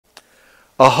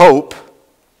a hope,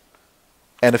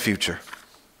 and a future.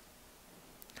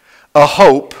 A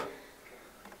hope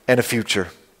and a future.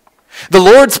 The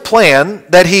Lord's plan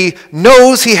that He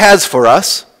knows He has for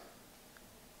us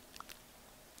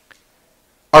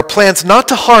are plans not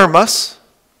to harm us,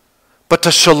 but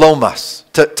to shalom us,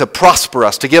 to prosper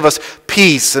us, to give us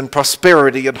peace and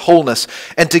prosperity and wholeness,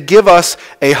 and to give us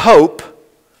a hope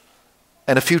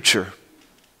and a future.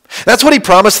 That's what He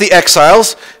promised the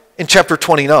exiles in chapter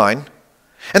 29.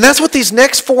 And that's what these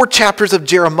next 4 chapters of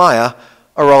Jeremiah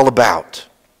are all about.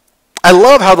 I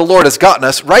love how the Lord has gotten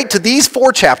us right to these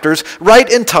 4 chapters right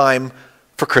in time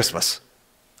for Christmas.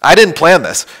 I didn't plan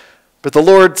this, but the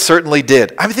Lord certainly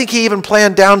did. I think He even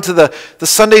planned down to the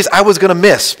Sundays I was going to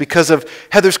miss because of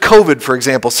Heather's COVID, for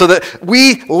example, so that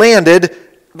we landed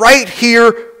right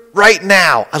here, right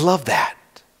now. I love that.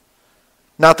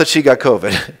 Not that she got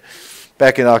COVID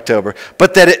back in October,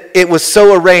 but that it was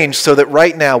so arranged so that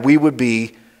right now we would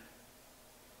be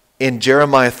in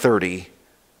Jeremiah 30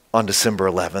 on December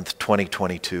 11th,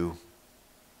 2022.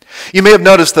 You may have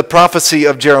noticed the prophecy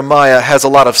of Jeremiah has a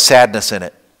lot of sadness in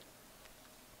it.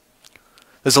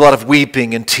 There's a lot of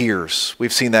weeping and tears.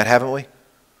 We've seen that, haven't we?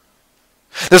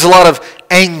 There's a lot of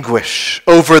anguish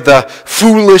over the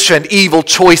foolish and evil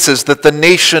choices that the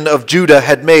nation of Judah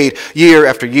had made year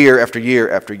after year after year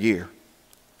after year.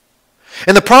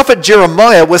 And the prophet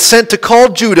Jeremiah was sent to call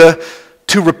Judah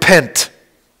to repent.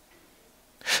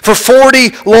 For 40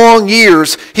 long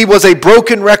years, he was a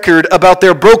broken record about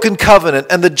their broken covenant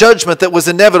and the judgment that was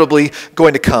inevitably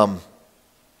going to come.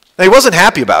 Now, he wasn't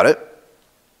happy about it.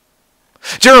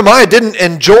 Jeremiah didn't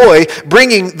enjoy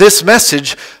bringing this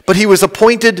message, but he was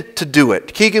appointed to do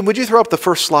it. Keegan, would you throw up the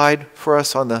first slide for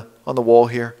us on the wall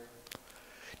here?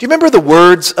 Do you remember the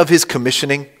words of his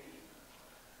commissioning?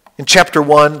 In chapter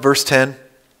 1, verse 10,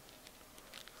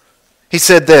 he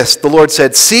said this, the Lord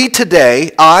said, "See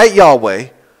today, I, Yahweh,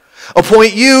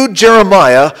 appoint you,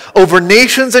 Jeremiah, over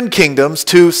nations and kingdoms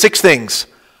to 6 things.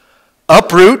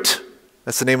 Uproot,"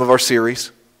 that's the name of our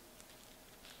series.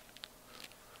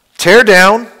 "Tear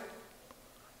down,"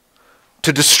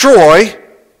 to destroy,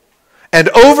 and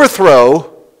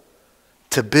overthrow,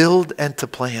 to build and to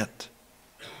plant.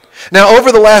 Now,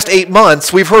 over the last 8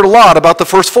 months, we've heard a lot about the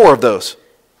first 4 of those,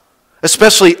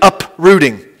 especially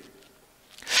uprooting.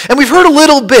 And we've heard a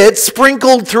little bit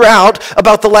sprinkled throughout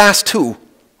about the last 2.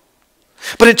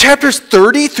 But in chapters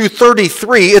 30 through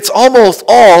 33, it's almost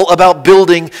all about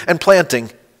building and planting.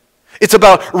 It's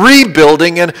about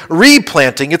rebuilding and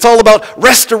replanting. It's all about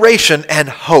restoration and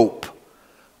hope.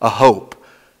 A hope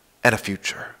and a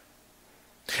future.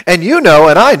 And you know,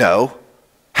 and I know,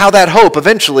 how that hope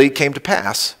eventually came to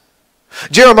pass.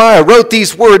 Jeremiah wrote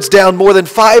these words down more than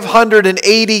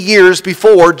 580 years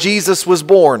before Jesus was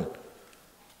born.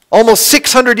 Almost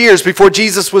 600 years before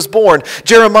Jesus was born,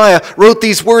 Jeremiah wrote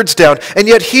these words down. And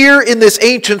yet here in this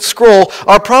ancient scroll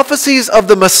are prophecies of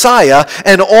the Messiah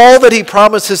and all that he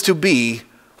promises to be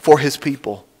for his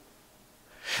people.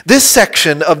 This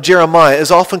section of Jeremiah is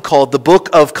often called the Book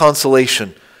of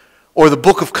Consolation or the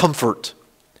Book of Comfort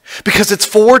because it's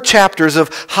 4 chapters of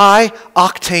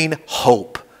high-octane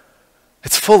hope.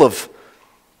 It's full of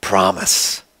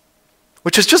promise,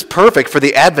 which is just perfect for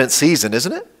the Advent season,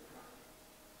 isn't it?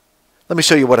 Let me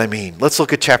show you what I mean. Let's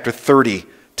look at chapter 30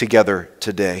 together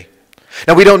today.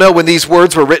 Now, we don't know when these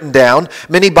words were written down.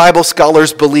 Many Bible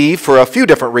scholars believe, for a few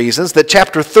different reasons, that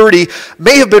chapter 30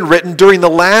 may have been written during the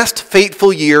last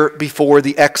fateful year before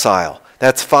the exile.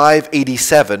 That's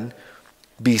 587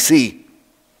 BC.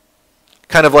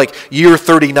 Kind of like year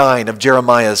 39 of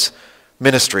Jeremiah's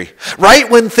ministry. Right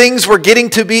when things were getting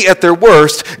to be at their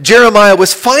worst, Jeremiah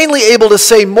was finally able to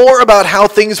say more about how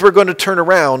things were going to turn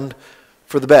around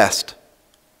for the best.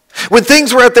 When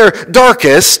things were at their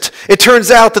darkest, it turns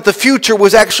out that the future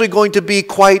was actually going to be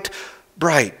quite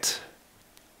bright.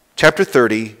 Chapter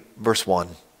 30, verse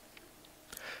 1.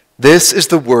 This is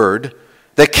the word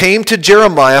that came to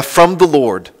Jeremiah from the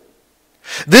Lord.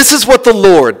 This is what the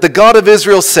Lord, the God of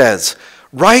Israel, says.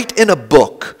 Write in a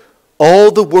book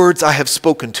all the words I have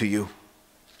spoken to you.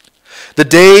 The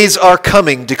days are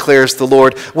coming, declares the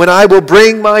Lord, when I will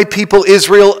bring my people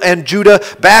Israel and Judah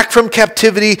back from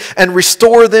captivity and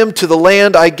restore them to the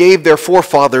land I gave their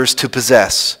forefathers to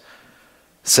possess,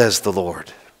 says the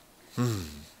Lord. Now,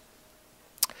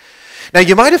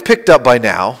 you might have picked up by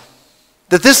now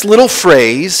that this little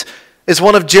phrase is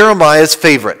one of Jeremiah's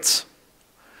favorites.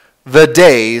 The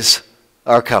days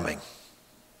are coming.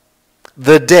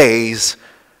 The days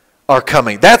are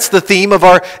coming. That's the theme of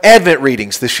our Advent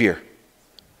readings this year.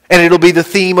 And it'll be the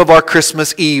theme of our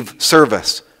Christmas Eve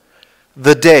service.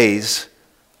 The days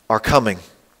are coming.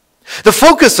 The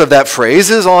focus of that phrase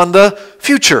is on the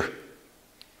future.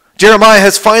 Jeremiah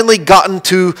has finally gotten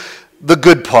to the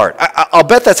good part. I'll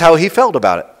bet that's how he felt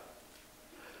about it.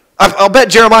 I'll bet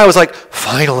Jeremiah was like,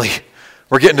 finally,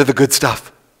 we're getting to the good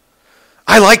stuff.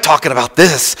 I like talking about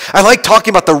this. I like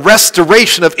talking about the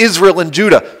restoration of Israel and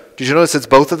Judah. Did you notice it's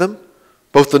both of them?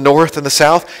 Both the north and the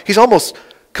south? He's almost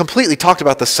completely talked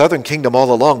about the southern kingdom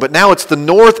all along, but now it's the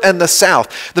north and the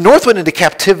south. The north went into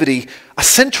captivity a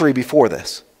century before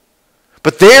this,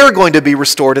 but they're going to be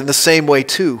restored in the same way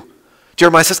too.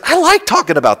 Jeremiah says, I like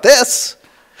talking about this.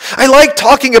 I like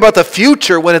talking about the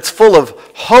future when it's full of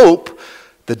hope.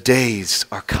 The days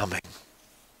are coming.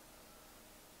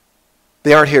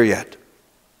 They aren't here yet,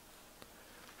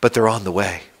 but they're on the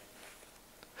way.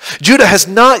 Judah has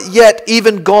not yet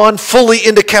even gone fully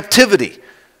into captivity,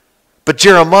 but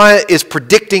Jeremiah is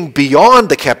predicting beyond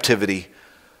the captivity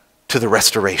to the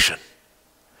restoration.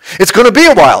 It's going to be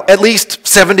a while, at least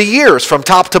 70 years from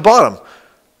top to bottom,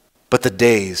 but the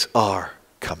days are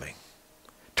coming.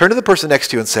 Turn to the person next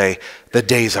to you and say, the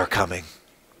days are coming.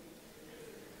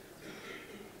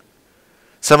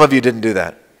 Some of you didn't do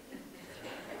that.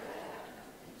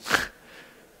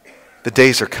 The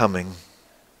days are coming.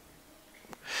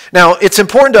 Now, it's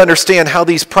important to understand how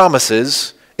these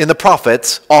promises in the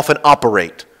prophets often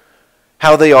operate,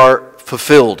 how they are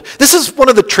fulfilled. This is one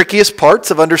of the trickiest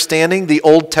parts of understanding the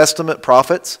Old Testament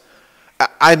prophets.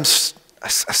 I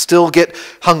still get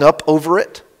hung up over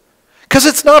it because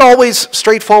it's not always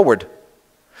straightforward.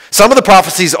 Some of the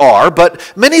prophecies are,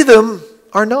 but many of them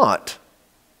are not.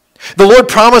 The Lord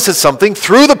promises something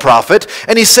through the prophet,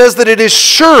 and he says that it is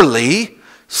surely,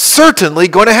 certainly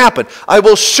going to happen. I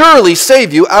will surely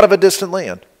save you out of a distant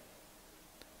land.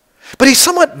 But he's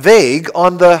somewhat vague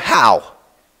on the how,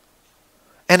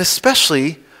 and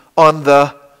especially on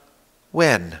the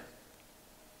when.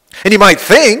 And you might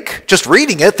think, just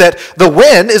reading it, that the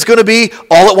when is going to be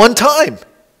all at one time.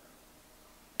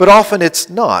 But often it's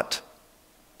not.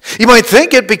 You might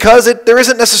think it because there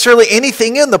isn't necessarily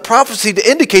anything in the prophecy to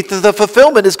indicate that the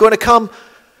fulfillment is going to come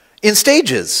in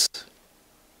stages.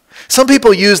 Some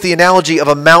people use the analogy of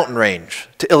a mountain range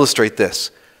to illustrate this.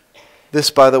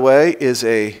 This, by the way, is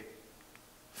a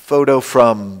photo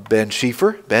from Ben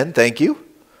Schieffer. Ben, thank you.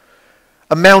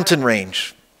 A mountain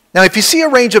range. Now, if you see a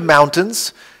range of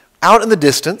mountains out in the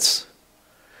distance,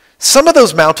 some of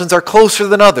those mountains are closer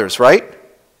than others, right?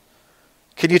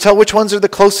 Can you tell which ones are the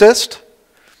closest?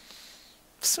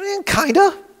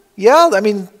 Kinda. Yeah, I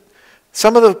mean,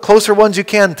 some of the closer ones you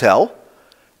can tell.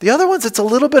 The other ones, it's a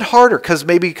little bit harder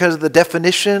maybe because of the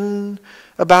definition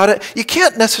about it. You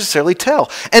can't necessarily tell.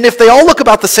 And if they all look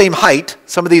about the same height,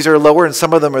 some of these are lower and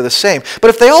some of them are the same, but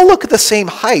if they all look at the same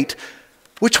height,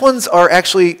 which ones are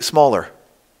actually smaller?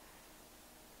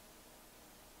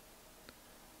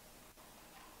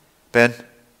 Ben?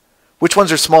 Which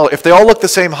ones are smaller? If they all look the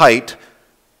same height,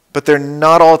 but they're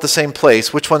not all at the same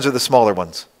place, which ones are the smaller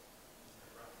ones?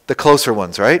 The closer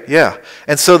ones, right? Yeah.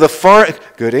 And so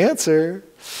good answer.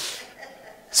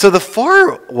 So the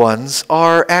far ones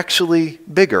are actually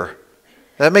bigger.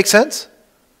 Does that make sense?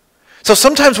 So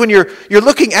sometimes when you're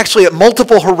looking actually at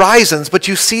multiple horizons, but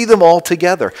you see them all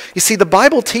together. You see, the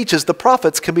Bible teaches the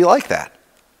prophets can be like that.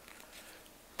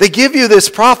 They give you this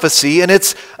prophecy, and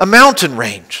it's a mountain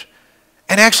range.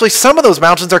 And actually some of those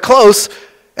mountains are close,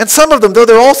 and some of them, though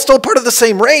they're all still part of the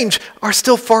same range, are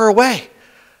still far away.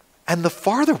 And the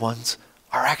farther ones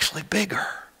are actually bigger.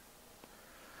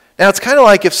 Now, it's kind of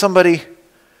like if somebody,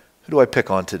 who do I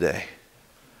pick on today?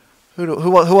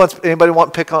 Anybody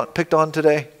want picked on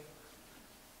today?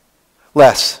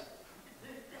 Les.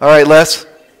 All right, Les.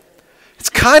 It's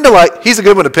kind of like, he's a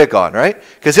good one to pick on, right?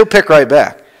 Because he'll pick right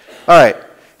back. All right.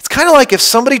 It's kind of like if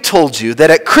somebody told you that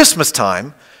at Christmas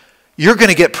time, you're going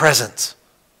to get presents.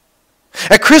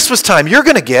 At Christmas time, you're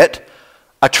going to get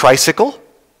a tricycle,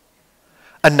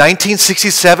 a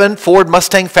 1967 Ford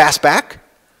Mustang Fastback,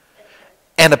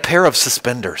 and a pair of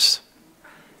suspenders.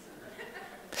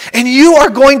 And you are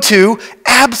going to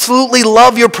absolutely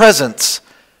love your presents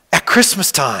at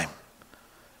Christmas time.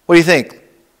 What do you think?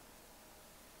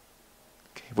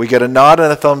 We get a nod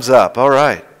and a thumbs up. All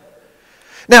right.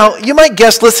 Now, you might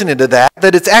guess listening to that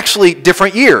it's actually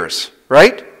different years,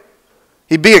 right?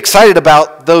 You'd be excited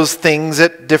about those things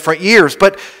at different years,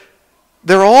 but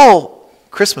they're all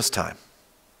Christmas time.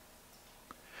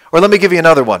 Or let me give you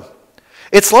another one.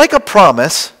 It's like a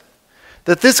promise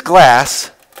that this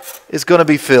glass is going to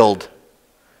be filled.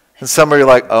 And some of you are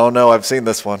like, oh no, I've seen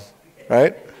this one,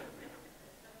 right?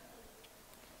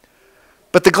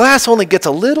 But the glass only gets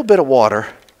a little bit of water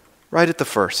right at the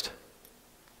first.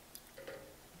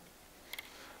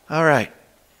 All right.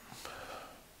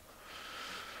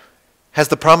 Has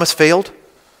the promise failed?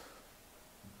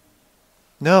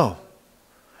 No.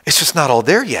 It's just not all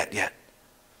there yet.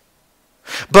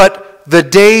 But the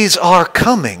days are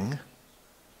coming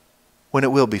when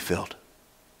it will be filled.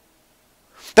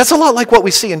 That's a lot like what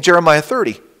we see in Jeremiah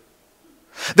 30.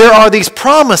 There are these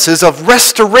promises of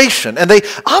restoration, and they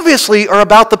obviously are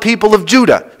about the people of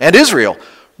Judah and Israel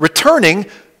returning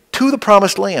to the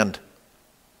promised land.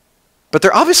 But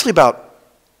they're obviously about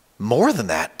more than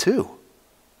that too,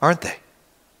 aren't they?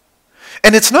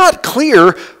 And it's not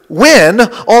clear when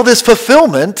all this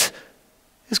fulfillment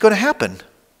is going to happen.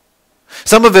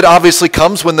 Some of it obviously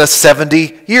comes when the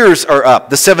 70 years are up,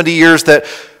 the 70 years that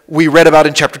we read about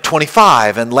in chapter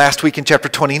 25 and last week in chapter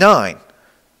 29.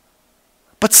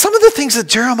 But some of the things that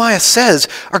Jeremiah says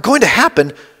are going to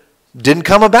happen didn't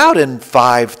come about in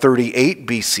 538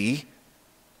 BC.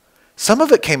 Some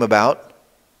of it came about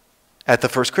at the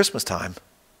first Christmas time.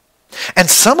 And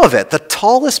some of it, the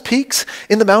tallest peaks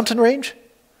in the mountain range,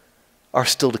 are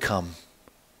still to come.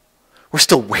 We're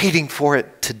still waiting for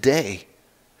it today.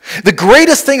 The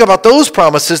greatest thing about those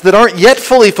promises that aren't yet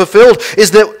fully fulfilled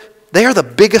is that they are the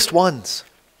biggest ones.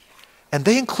 And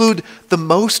they include the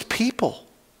most people.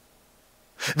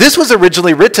 This was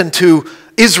originally written to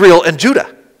Israel and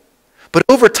Judah. But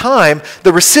over time,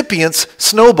 the recipients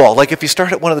snowball. Like if you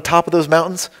start at one of the top of those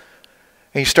mountains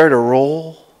and you start to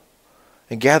roll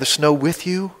and gather snow with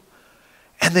you,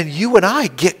 and then you and I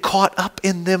get caught up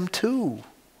in them too.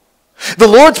 The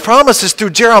Lord's promises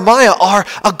through Jeremiah are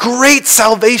a great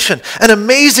salvation, an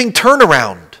amazing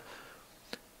turnaround.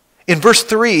 In verse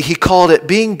 3, he called it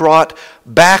being brought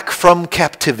back from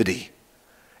captivity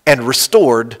and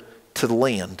restored to the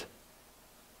land.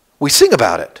 We sing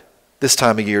about it this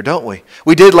time of year, don't we?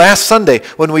 We did last Sunday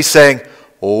when we sang,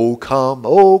 O come,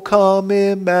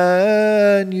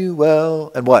 Emmanuel.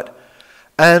 And what?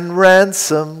 And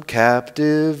ransom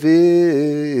captive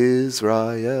Israel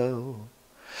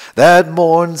that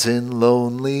mourns in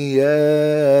lonely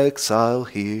exile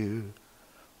here.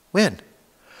 When?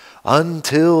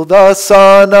 Until the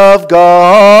Son of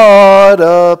God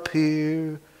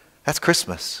appear. That's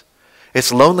Christmas.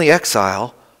 It's lonely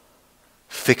exile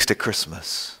fixed at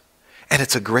Christmas. And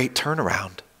it's a great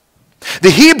turnaround.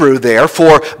 The Hebrew there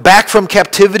for back from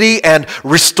captivity and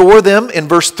restore them in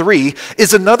verse 3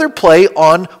 is another play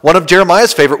on one of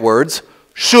Jeremiah's favorite words,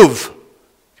 shuv.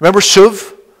 Remember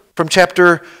shuv from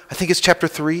chapter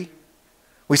 3?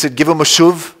 We said give them a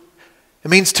shuv. It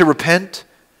means to repent.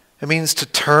 It means to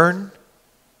turn.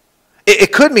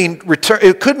 It could mean return.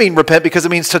 It could mean repent because it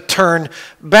means to turn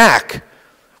back.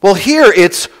 Well, here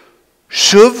it's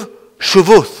shuv,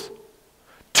 shuvuth.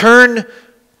 Turn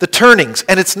the turnings.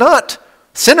 And it's not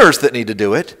sinners that need to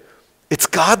do it. It's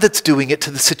God that's doing it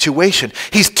to the situation.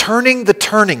 He's turning the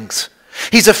turnings.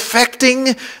 He's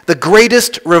effecting the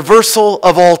greatest reversal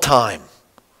of all time.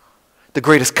 The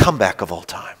greatest comeback of all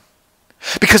time.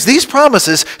 Because these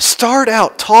promises start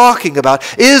out talking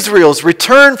about Israel's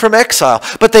return from exile,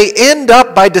 but they end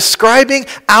up by describing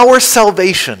our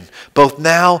salvation, both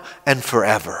now and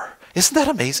forever. Isn't that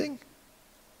amazing?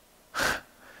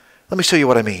 Let me show you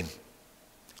what I mean.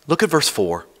 Look at verse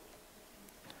 4.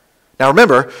 Now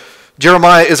remember,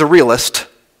 Jeremiah is a realist,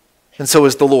 and so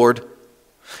is the Lord.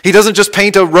 He doesn't just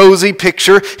paint a rosy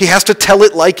picture. He has to tell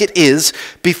it like it is.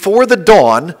 Before the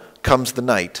dawn comes the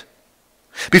night.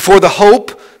 Before the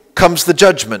hope comes the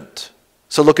judgment.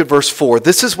 So look at verse 4.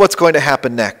 This is what's going to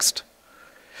happen next.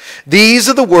 These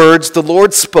are the words the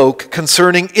Lord spoke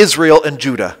concerning Israel and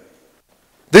Judah.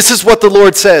 This is what the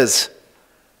Lord says.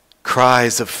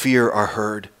 Cries of fear are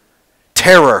heard.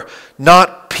 Terror,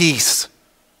 not peace.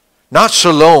 Not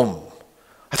shalom.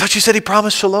 I thought you said he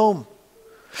promised shalom.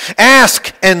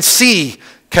 Ask and see,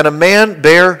 can a man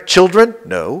bear children?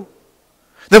 No.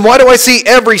 Then why do I see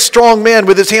every strong man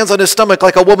with his hands on his stomach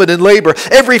like a woman in labor?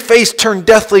 Every face turned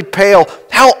deathly pale.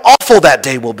 How awful that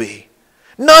day will be.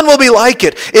 None will be like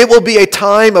it. It will be a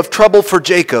time of trouble for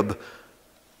Jacob,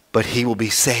 but he will be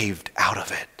saved out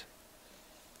of it.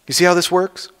 You see how this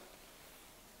works?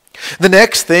 The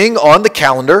next thing on the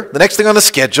calendar, the next thing on the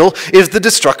schedule is the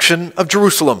destruction of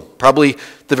Jerusalem, probably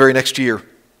the very next year.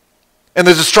 And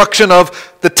the destruction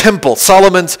of the temple,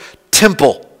 Solomon's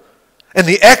temple. And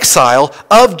the exile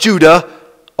of Judah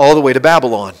all the way to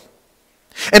Babylon.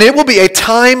 And it will be a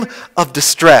time of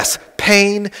distress,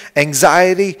 pain,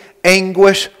 anxiety,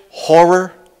 anguish,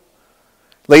 horror.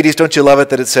 Ladies, don't you love it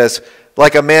that it says,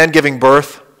 like a man giving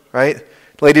birth, right?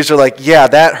 Ladies are like, yeah,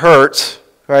 that hurts,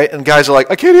 right? And guys are like,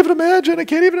 I can't even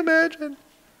imagine.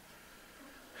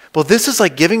 Well, this is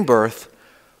like giving birth,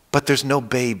 but there's no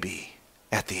baby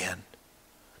at the end.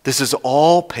 This is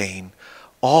all pain,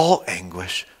 all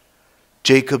anguish,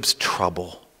 Jacob's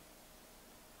trouble.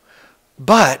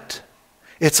 But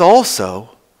it's also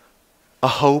a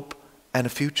hope and a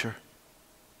future.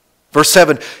 Verse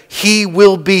 7, he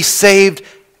will be saved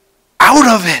out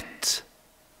of it.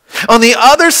 On the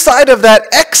other side of that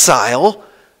exile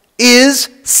is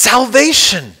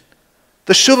salvation.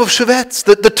 The shuv of shuvets,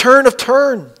 the turn of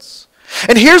turns.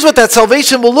 And here's what that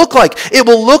salvation will look like. It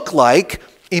will look like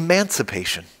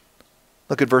emancipation.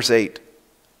 Look at verse 8.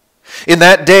 In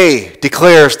that day,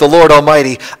 declares the Lord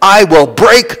Almighty, I will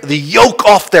break the yoke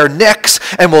off their necks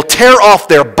and will tear off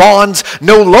their bonds.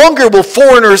 No longer will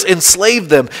foreigners enslave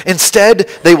them. Instead,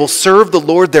 they will serve the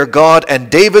Lord their God and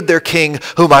David their king,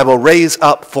 whom I will raise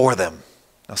up for them.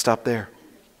 Now stop there.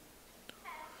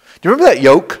 Do you remember that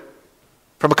yoke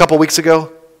from a couple weeks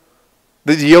ago?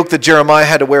 The yoke that Jeremiah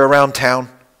had to wear around town?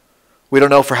 We don't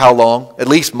know for how long, at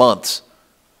least months.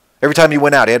 Every time he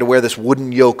went out, he had to wear this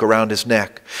wooden yoke around his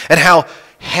neck. And how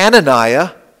Hananiah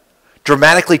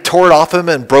dramatically tore it off him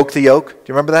and broke the yoke. Do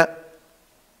you remember that?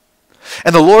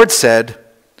 And the Lord said,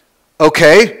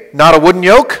 okay, not a wooden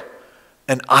yoke,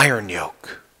 an iron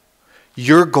yoke.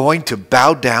 You're going to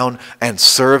bow down and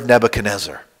serve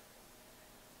Nebuchadnezzar.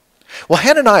 Well,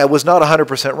 Hananiah was not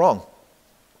 100% wrong.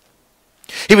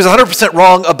 He was 100%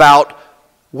 wrong about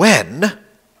when.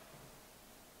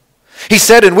 He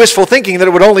said in wishful thinking that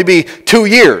it would only be 2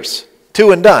 years,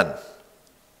 2 and done.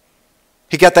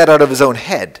 He got that out of his own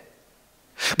head.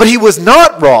 But he was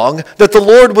not wrong that the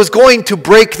Lord was going to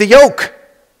break the yoke.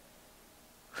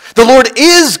 The Lord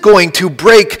is going to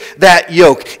break that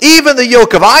yoke, even the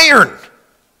yoke of iron.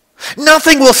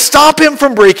 Nothing will stop him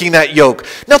from breaking that yoke.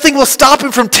 Nothing will stop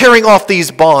him from tearing off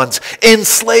these bonds.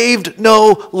 Enslaved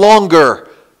no longer,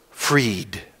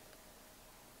 freed.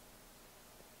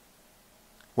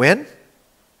 When?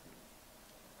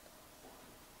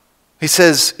 He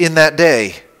says, in that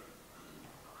day.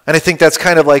 And I think that's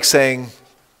kind of like saying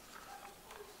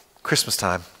Christmas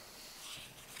time.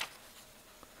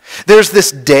 There's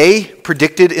this day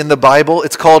predicted in the Bible.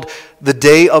 It's called the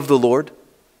day of the Lord,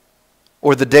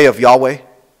 or the day of Yahweh.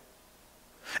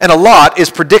 And a lot is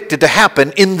predicted to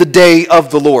happen in the day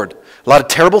of the Lord. A lot of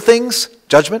terrible things,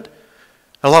 judgment,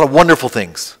 and a lot of wonderful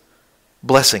things,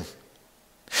 blessing.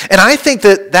 And I think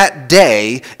that that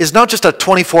day is not just a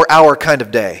 24-hour kind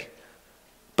of day,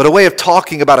 but a way of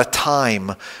talking about a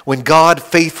time when God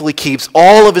faithfully keeps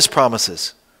all of his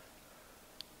promises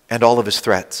and all of his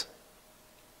threats.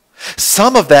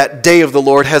 Some of that day of the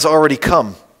Lord has already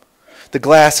come. The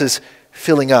glass is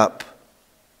filling up.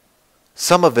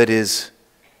 Some of it is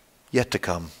yet to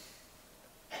come.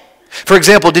 For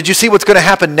example, did you see what's going to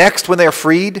happen next when they are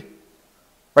freed?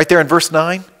 Right there in verse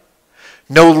 9.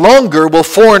 No longer will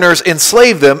foreigners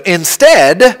enslave them.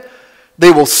 Instead,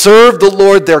 they will serve the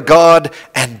Lord their God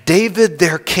and David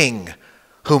their king,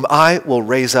 whom I will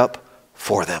raise up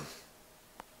for them.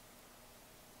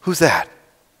 Who's that?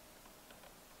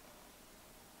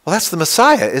 Well, that's the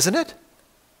Messiah, isn't it?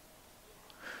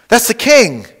 That's the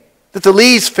king that the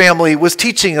Lee's family was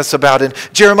teaching us about in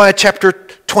Jeremiah chapter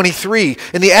 23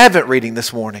 in the Advent reading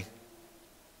this morning.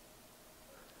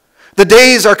 The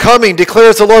days are coming,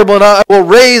 declares the Lord, when I will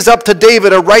raise up to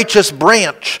David a righteous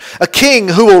branch, a king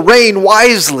who will reign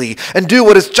wisely and do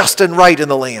what is just and right in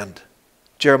the land.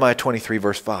 Jeremiah 23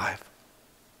 verse 5.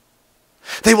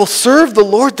 They will serve the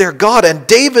Lord their God and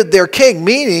David their king,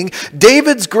 meaning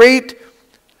David's great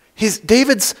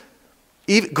David's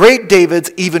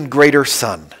even greater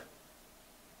son.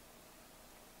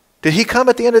 Did he come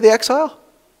at the end of the exile?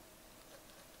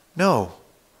 No.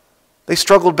 They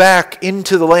struggled back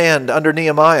into the land under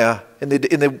Nehemiah in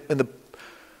the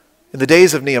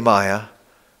days of Nehemiah,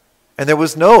 and there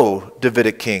was no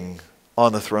Davidic king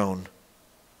on the throne.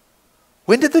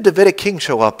 When did the Davidic king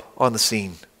show up on the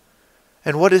scene?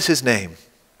 And what is his name?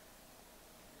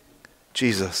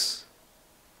 Jesus.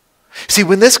 See,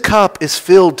 when this cup is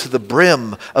filled to the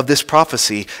brim of this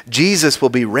prophecy, Jesus will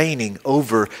be reigning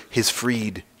over his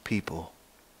freed people.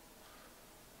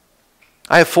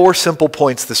 I have 4 simple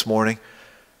points this morning,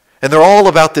 and they're all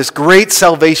about this great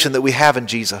salvation that we have in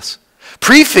Jesus,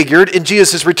 prefigured in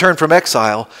Jesus' return from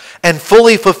exile, and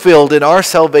fully fulfilled in our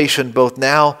salvation both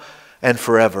now and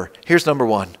forever. Here's number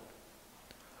 1.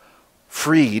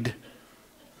 Freed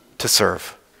to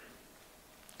serve.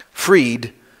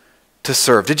 Freed to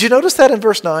serve. Did you notice that in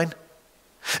verse 9?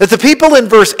 That the people in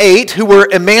verse 8 who were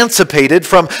emancipated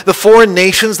from the foreign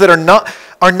nations that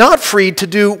are not freed to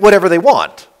do whatever they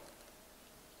want.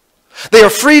 They are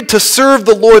freed to serve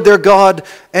the Lord their God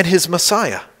and his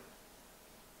Messiah.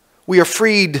 We are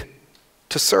freed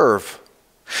to serve.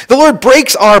 The Lord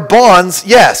breaks our bonds,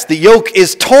 yes. The yoke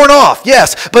is torn off,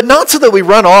 yes. But not so that we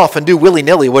run off and do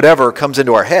willy-nilly whatever comes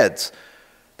into our heads.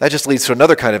 That just leads to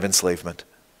another kind of enslavement.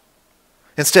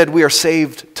 Instead, we are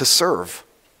saved to serve.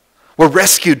 We're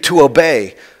rescued to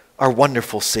obey our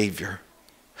wonderful Savior.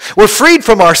 We're freed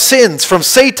from our sins, from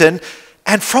Satan,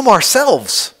 and from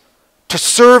ourselves to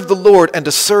serve the Lord and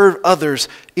to serve others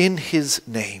in His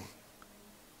name.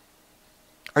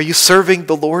 Are you serving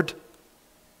the Lord?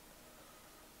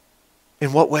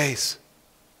 In what ways?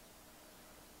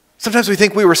 Sometimes we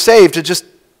think we were saved to just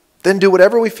then do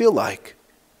whatever we feel like.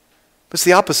 But it's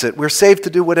the opposite. We're saved to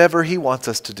do whatever He wants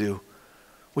us to do,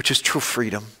 which is true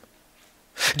freedom.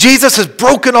 Jesus has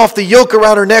broken off the yoke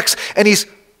around our necks, and He's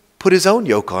put His own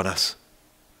yoke on us.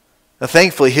 Now,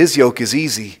 thankfully, His yoke is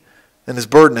easy, and His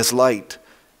burden is light,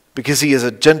 because He is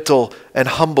a gentle and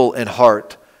humble in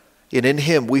heart, and in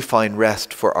Him we find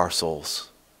rest for our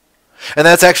souls. And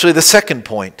that's actually the second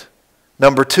point.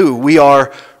 Number 2, we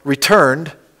are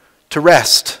returned to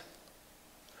rest.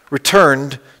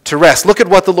 Returned to rest. Look at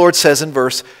what the Lord says in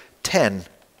verse 10.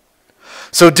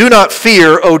 So do not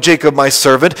fear, O Jacob my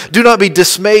servant. Do not be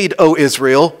dismayed, O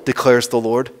Israel, declares the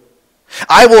Lord.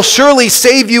 I will surely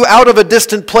save you out of a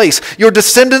distant place, your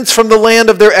descendants from the land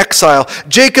of their exile.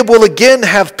 Jacob will again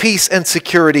have peace and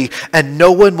security, and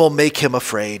no one will make him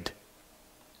afraid.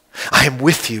 I am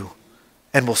with you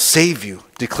and will save you,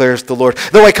 declares the Lord.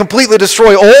 Though I completely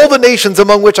destroy all the nations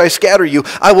among which I scatter you,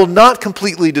 I will not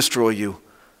completely destroy you.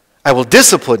 I will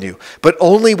discipline you, but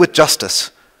only with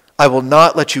justice. I will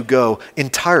not let you go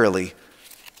entirely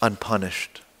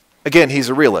unpunished. Again, He's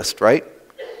a realist, right?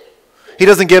 He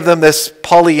doesn't give them this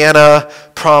Pollyanna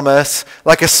promise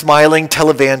like a smiling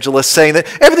televangelist saying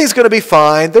that everything's going to be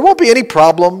fine, there won't be any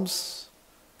problems.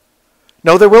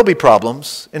 No, there will be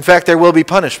problems. In fact, there will be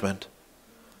punishment.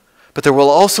 But there will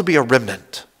also be a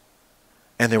remnant,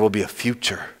 and there will be a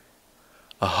future,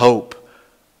 a hope,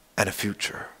 and a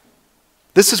future.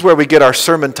 This is where we get our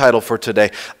sermon title for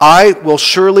today. I will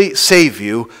surely save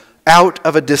you out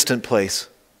of a distant place.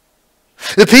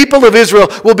 The people of Israel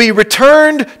will be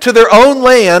returned to their own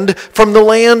land from the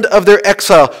land of their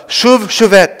exile. Shuv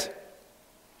Shuvet.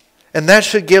 And that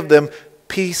should give them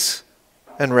peace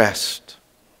and rest.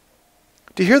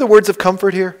 Do you hear the words of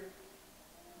comfort here?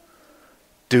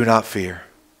 Do not fear.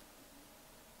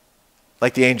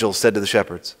 Like the angels said to the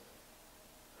shepherds.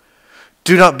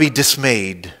 Do not be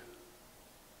dismayed.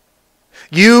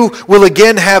 You will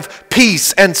again have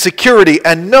peace and security,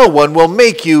 and no one will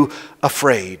make you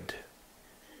afraid.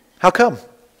 How come?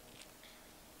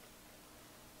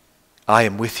 I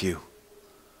am with you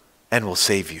and will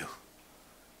save you,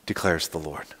 declares the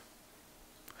Lord.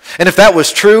 And if that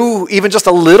was true, even just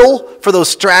a little, for those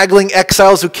straggling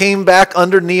exiles who came back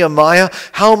under Nehemiah,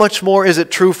 how much more is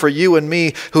it true for you and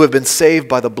me who have been saved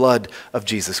by the blood of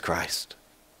Jesus Christ?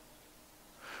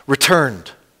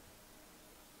 Returned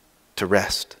to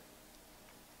rest.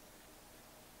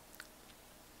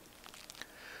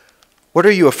 What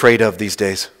are you afraid of these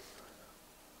days?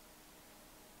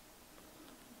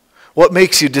 What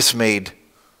makes you dismayed?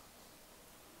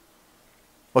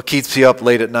 What keeps you up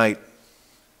late at night?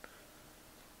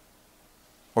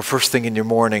 Or first thing in your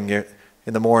morning, when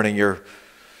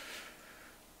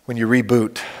you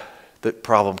reboot, the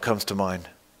problem comes to mind.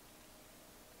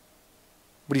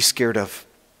 What are you scared of?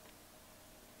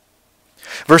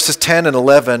 Verses 10 and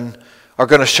 11 are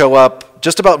going to show up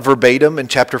just about verbatim in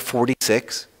chapter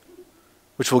 46,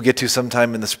 which we'll get to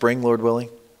sometime in the spring, Lord willing.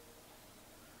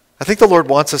 I think the Lord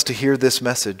wants us to hear this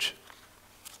message.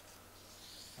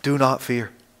 Do not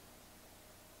fear.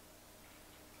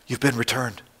 You've been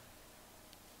returned.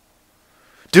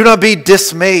 Do not be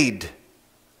dismayed.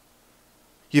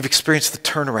 You've experienced the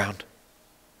turnaround.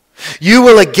 You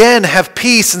will again have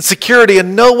peace and security,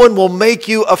 and no one will make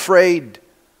you afraid.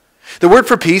 The word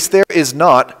for peace there is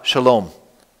not shalom.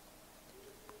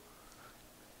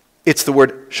 It's the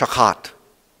word shakat.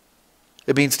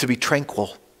 It means to be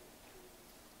tranquil,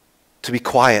 to be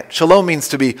quiet. Shalom means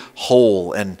to be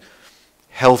whole and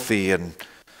healthy and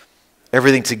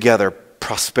everything together,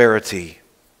 prosperity.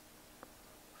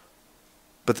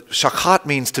 But shakat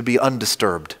means to be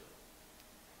undisturbed.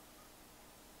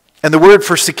 And the word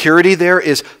for security there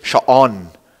is sha'on.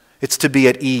 It's to be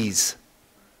at ease,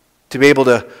 to be able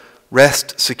to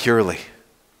rest securely.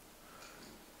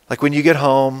 Like when you get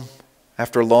home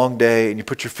after a long day and you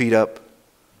put your feet up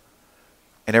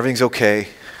and everything's okay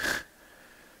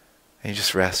and you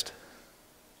just rest.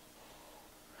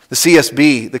 The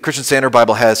CSB, the Christian Standard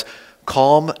Bible, has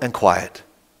calm and quiet.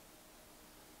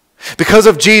 Because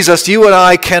of Jesus, you and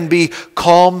I can be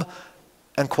calm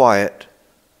and quiet.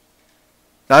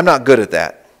 Now, I'm not good at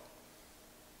that.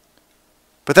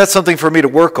 But that's something for me to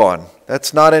work on.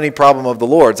 That's not any problem of the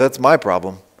Lord's. That's my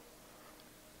problem.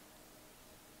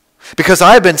 Because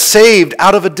I've been saved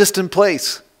out of a distant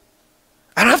place.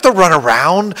 I don't have to run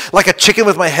around like a chicken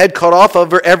with my head cut off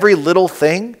over every little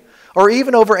thing or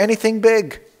even over anything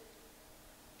big.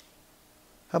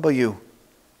 How about you?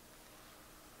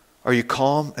 Are you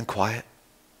calm and quiet?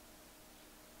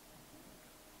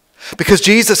 Because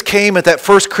Jesus came at that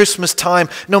first Christmas time.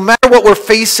 No matter what we're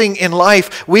facing in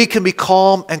life, we can be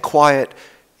calm and quiet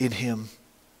in Him.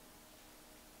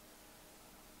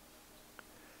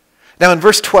 Now in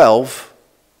verse 12,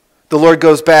 the Lord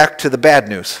goes back to the bad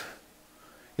news.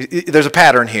 There's a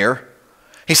pattern here.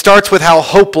 He starts with how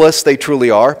hopeless they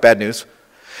truly are, bad news.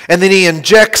 And then he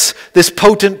injects this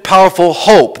potent, powerful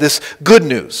hope, this good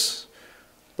news.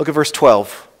 Look at verse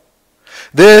 12.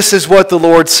 This is what the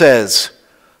Lord says.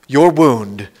 Your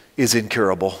wound is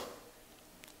incurable.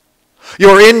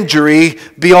 Your injury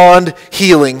beyond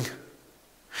healing.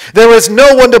 There is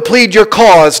no one to plead your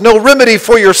cause, no remedy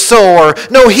for your sore,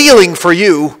 no healing for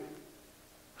you.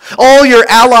 All your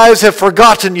allies have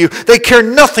forgotten you. They care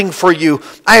nothing for you.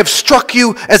 I have struck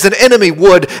you as an enemy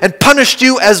would and punished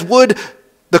you as would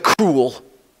the cruel.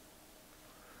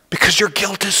 Because your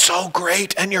guilt is so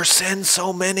great and your sins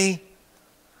so many.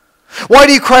 Why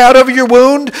do you cry out over your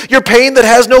wound, your pain that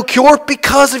has no cure?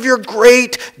 Because of your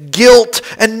great guilt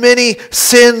and many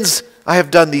sins. I have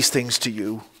done these things to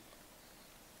you.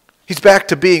 He's back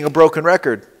to being a broken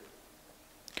record.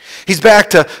 He's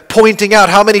back to pointing out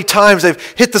how many times they've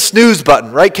hit the snooze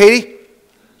button, right, Katie?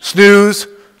 Snooze,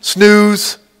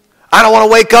 snooze. I don't want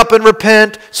to wake up and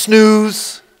repent.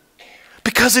 Snooze.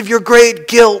 Because of your great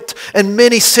guilt and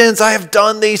many sins, I have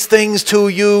done these things to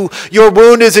you. Your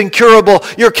wound is incurable.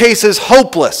 Your case is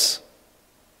hopeless.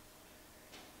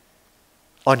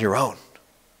 On your own.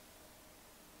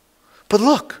 But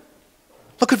look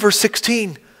at verse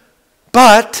 16.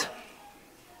 But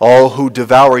all who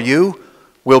devour you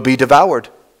will be devoured.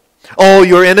 All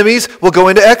your enemies will go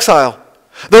into exile.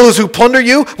 Those who plunder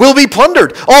you will be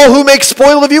plundered. All who make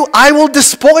spoil of you, I will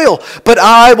despoil. But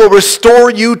I will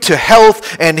restore you to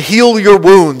health and heal your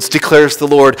wounds, declares the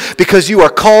Lord, because you are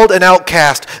called an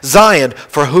outcast, Zion,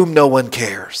 for whom no one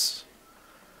cares.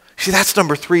 See, that's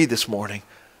number 3 this morning.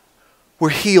 We're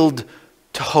healed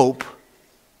to hope.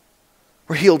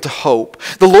 We're healed to hope.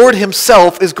 The Lord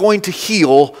Himself is going to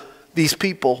heal these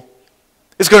people.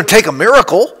 It's going to take a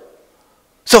miracle,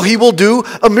 so He will do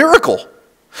a miracle.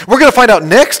 We're going to find out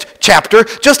next chapter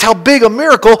just how big a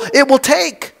miracle it will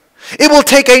take. It will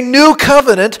take a new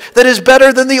covenant that is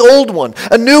better than the old one.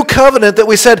 A new covenant that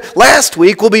we said last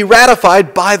week will be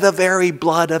ratified by the very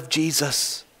blood of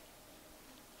Jesus.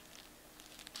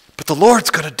 But the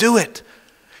Lord's going to do it.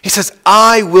 He says,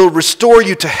 I will restore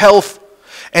you to health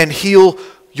and heal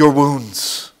your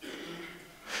wounds.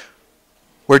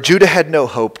 Where Judah had no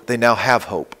hope, they now have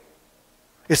hope.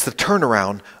 It's the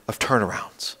turnaround of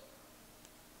turnarounds.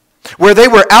 Where they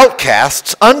were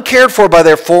outcasts, uncared for by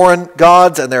their foreign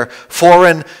gods and their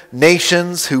foreign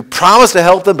nations who promised to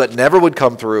help them but never would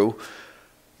come through,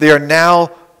 they are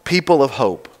now people of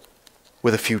hope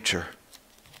with a future.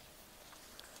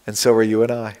 And so are you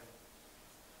and I.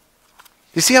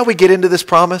 You see how we get into this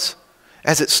promise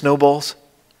as it snowballs?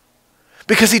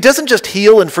 Because He doesn't just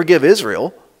heal and forgive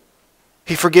Israel.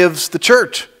 He forgives the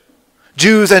church,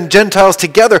 Jews and Gentiles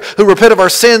together who repent of our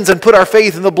sins and put our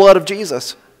faith in the blood of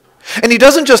Jesus. And He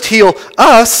doesn't just heal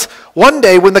us. One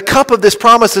day when the cup of this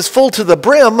promise is full to the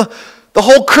brim, the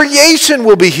whole creation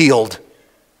will be healed.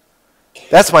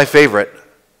 That's my favorite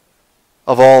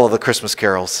of all of the Christmas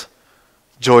carols.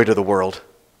 Joy to the world.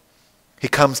 He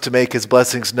comes to make His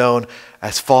blessings known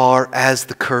as far as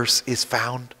the curse is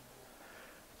found.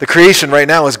 The creation right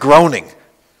now is groaning.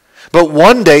 But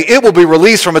one day it will be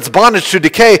released from its bondage to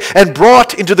decay and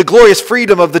brought into the glorious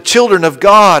freedom of the children of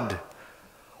God.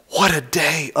 What a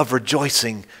day of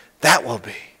rejoicing that will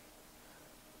be.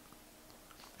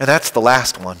 And that's the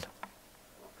last one.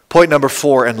 Point number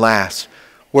 4 and last.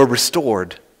 We're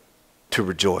restored to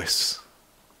rejoice.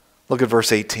 Look at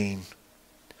verse 18.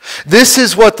 This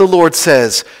is what the Lord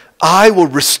says. I will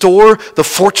restore the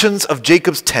fortunes of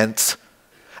Jacob's tents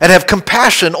and have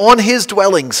compassion on his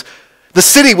dwellings. The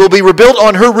city will be rebuilt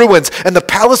on her ruins, and the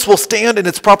palace will stand in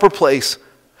its proper place.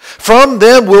 From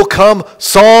them will come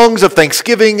songs of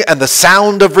thanksgiving and the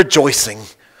sound of rejoicing.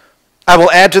 I will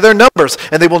add to their numbers,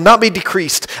 and they will not be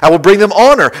decreased. I will bring them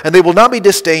honor, and they will not be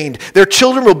disdained. Their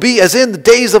children will be as in the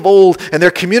days of old, and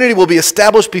their community will be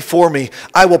established before me.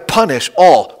 I will punish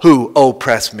all who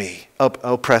oppress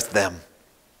them.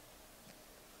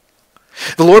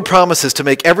 The Lord promises to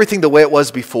make everything the way it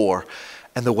was before,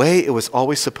 and the way it was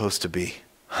always supposed to be.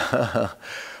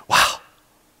 Wow.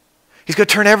 He's going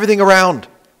to turn everything around.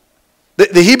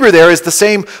 The Hebrew there is the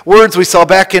same words we saw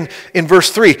back in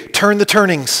verse 3. Turn the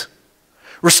turnings.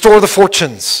 Restore the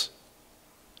fortunes.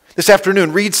 This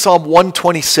afternoon, read Psalm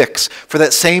 126 for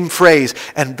that same phrase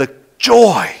and the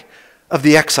joy of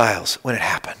the exiles when it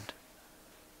happened.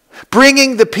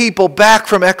 Bringing the people back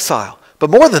from exile. But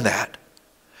more than that,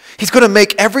 he's going to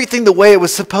make everything the way it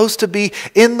was supposed to be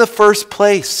in the first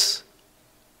place,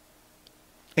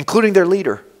 including their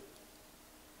leader.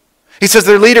 He says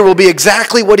their leader will be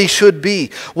exactly what he should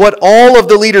be, what all of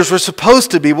the leaders were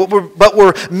supposed to be, but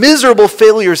were miserable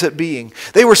failures at being.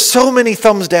 They were so many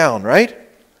thumbs down, right?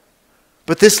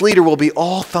 But this leader will be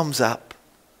all thumbs up.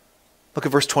 Look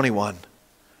at verse 21.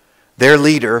 Their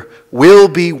leader will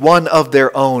be one of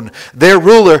their own. Their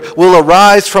ruler will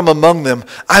arise from among them.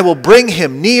 I will bring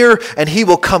him near, and he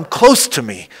will come close to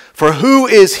me. For who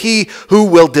is he who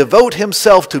will devote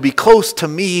himself to be close to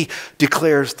me,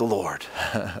 declares the Lord.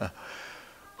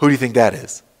 Who do you think that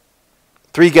is?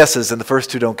 3 guesses, and the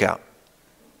first 2 don't count.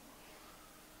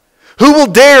 Who will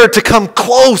dare to come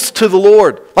close to the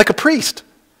Lord, like a priest,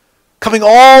 coming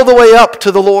all the way up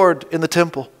to the Lord in the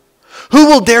temple? Who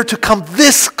will dare to come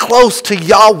this close to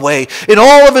Yahweh in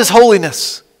all of his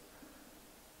holiness?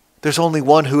 There's only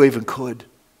one who even could.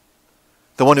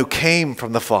 The one who came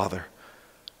from the Father,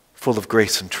 full of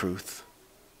grace and truth.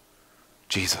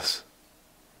 Jesus.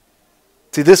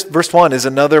 See, this verse 1 is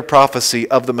another prophecy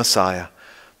of the Messiah,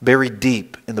 buried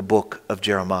deep in the book of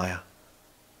Jeremiah.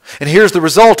 And here's the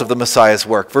result of the Messiah's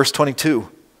work. Verse 22.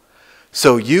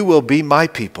 So you will be my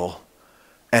people,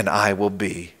 and I will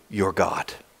be your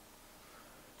God.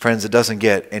 Friends, it doesn't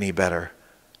get any better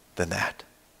than that.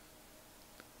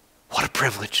 What a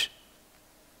privilege.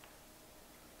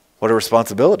 What a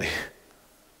responsibility.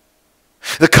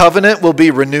 The covenant will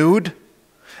be renewed,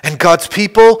 and God's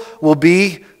people will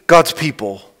be God's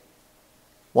people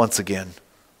once again.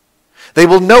 They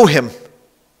will know him.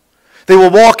 They will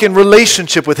walk in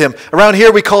relationship with him. Around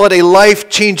here we call it a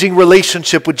life-changing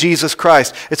relationship with Jesus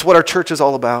Christ. It's what our church is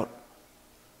all about.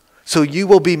 So you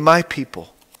will be my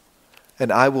people,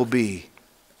 and I will be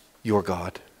your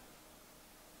God.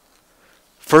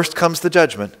 First comes the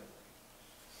judgment.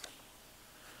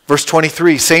 Verse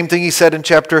 23, same thing he said in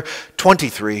chapter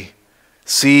 23.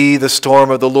 See, the storm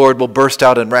of the Lord will burst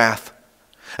out in wrath.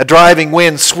 A driving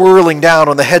wind swirling down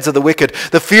on the heads of the wicked.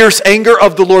 The fierce anger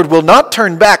of the Lord will not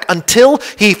turn back until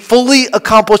he fully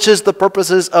accomplishes the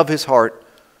purposes of his heart.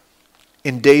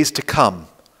 In days to come,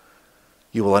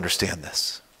 you will understand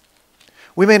this.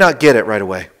 We may not get it right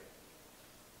away,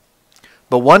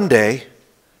 but one day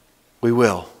we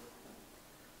will.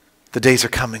 The days are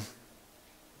coming.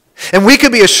 And we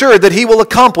can be assured that he will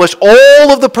accomplish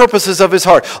all of the purposes of his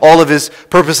heart, all of his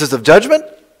purposes of judgment,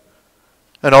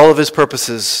 and all of his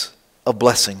purposes of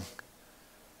blessing,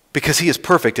 because he is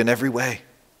perfect in every way.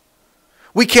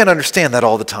 We can't understand that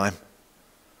all the time.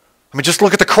 I mean, just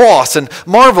look at the cross and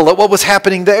marvel at what was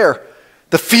happening there.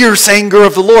 The fierce anger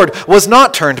of the Lord was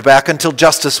not turned back until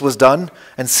justice was done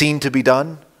and seen to be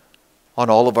done on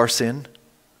all of our sin.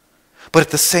 But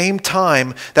at the same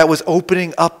time, that was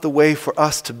opening up the way for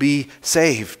us to be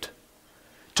saved,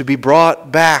 to be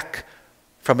brought back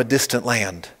from a distant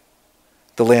land,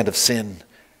 the land of sin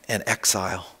and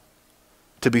exile,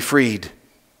 to be freed,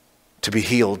 to be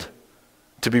healed,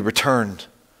 to be returned,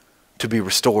 to be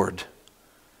restored,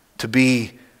 to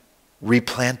be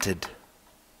replanted.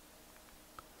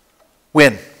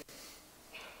 When?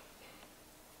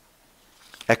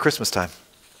 At Christmas time.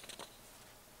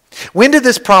 When did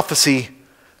this prophecy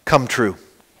come true?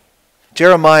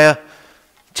 Jeremiah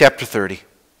chapter 30.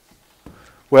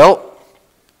 Well,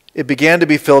 it began to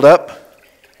be filled up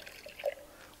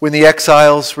when the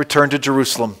exiles returned to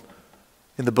Jerusalem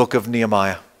in the book of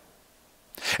Nehemiah.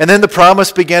 And then the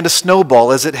promise began to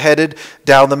snowball as it headed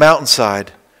down the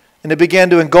mountainside. And it began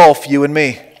to engulf you and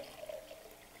me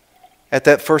at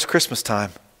that first Christmas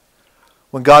time,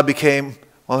 when God became,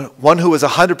 one who was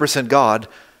 100% God,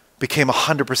 became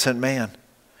 100% man.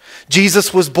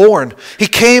 Jesus was born. He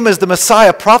came as the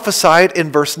Messiah prophesied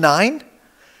in verse 9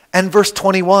 and verse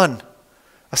 21,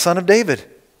 a son of David,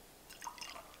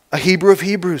 a Hebrew of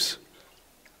Hebrews,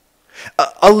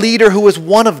 a leader who was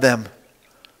one of them,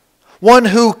 one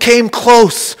who came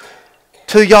close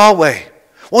to Yahweh,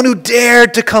 one who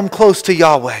dared to come close to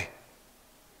Yahweh,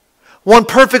 one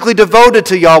perfectly devoted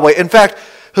to Yahweh, in fact,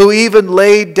 who even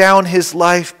laid down his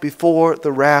life before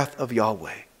the wrath of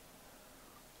Yahweh.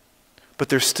 But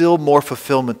there's still more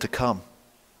fulfillment to come.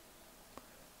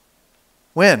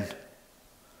 When?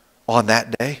 On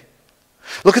that day.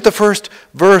 Look at the first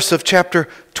verse of chapter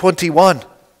 21.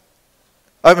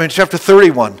 Chapter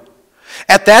 31.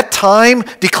 At that time,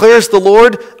 declares the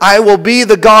Lord, I will be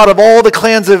the God of all the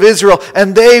clans of Israel,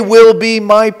 and they will be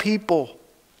my people.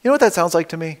 You know what that sounds like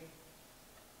to me?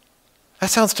 That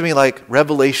sounds to me like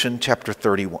Revelation chapter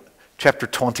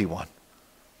 21,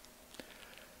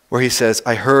 where he says,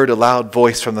 I heard a loud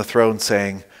voice from the throne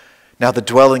saying, now the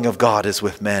dwelling of God is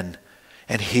with men,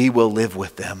 and he will live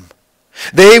with them.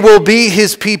 They will be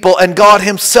his people, and God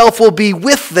himself will be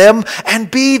with them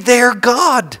and be their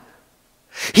God.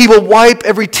 He will wipe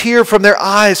every tear from their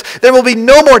eyes. There will be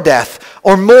no more death,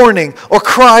 or mourning, or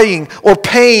crying, or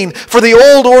pain, for the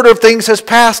old order of things has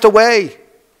passed away.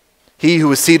 He who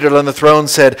was seated on the throne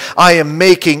said, I am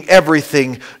making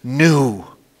everything new.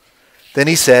 Then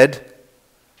he said,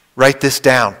 write this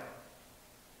down.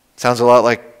 Sounds a lot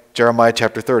like Jeremiah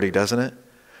chapter 30, doesn't it?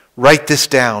 Write this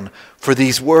down, for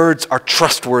these words are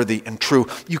trustworthy and true.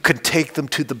 You can take them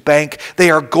to the bank.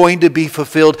 They are going to be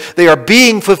fulfilled. They are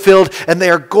being fulfilled, and they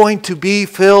are going to be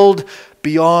filled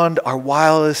beyond our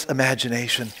wildest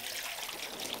imagination.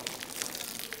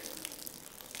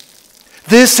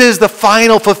 This is the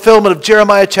final fulfillment of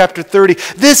Jeremiah chapter 30.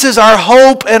 This is our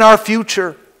hope and our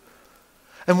future.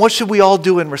 And what should we all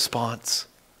do in response?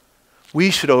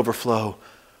 We should overflow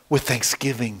with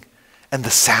thanksgiving and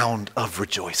the sound of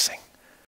rejoicing.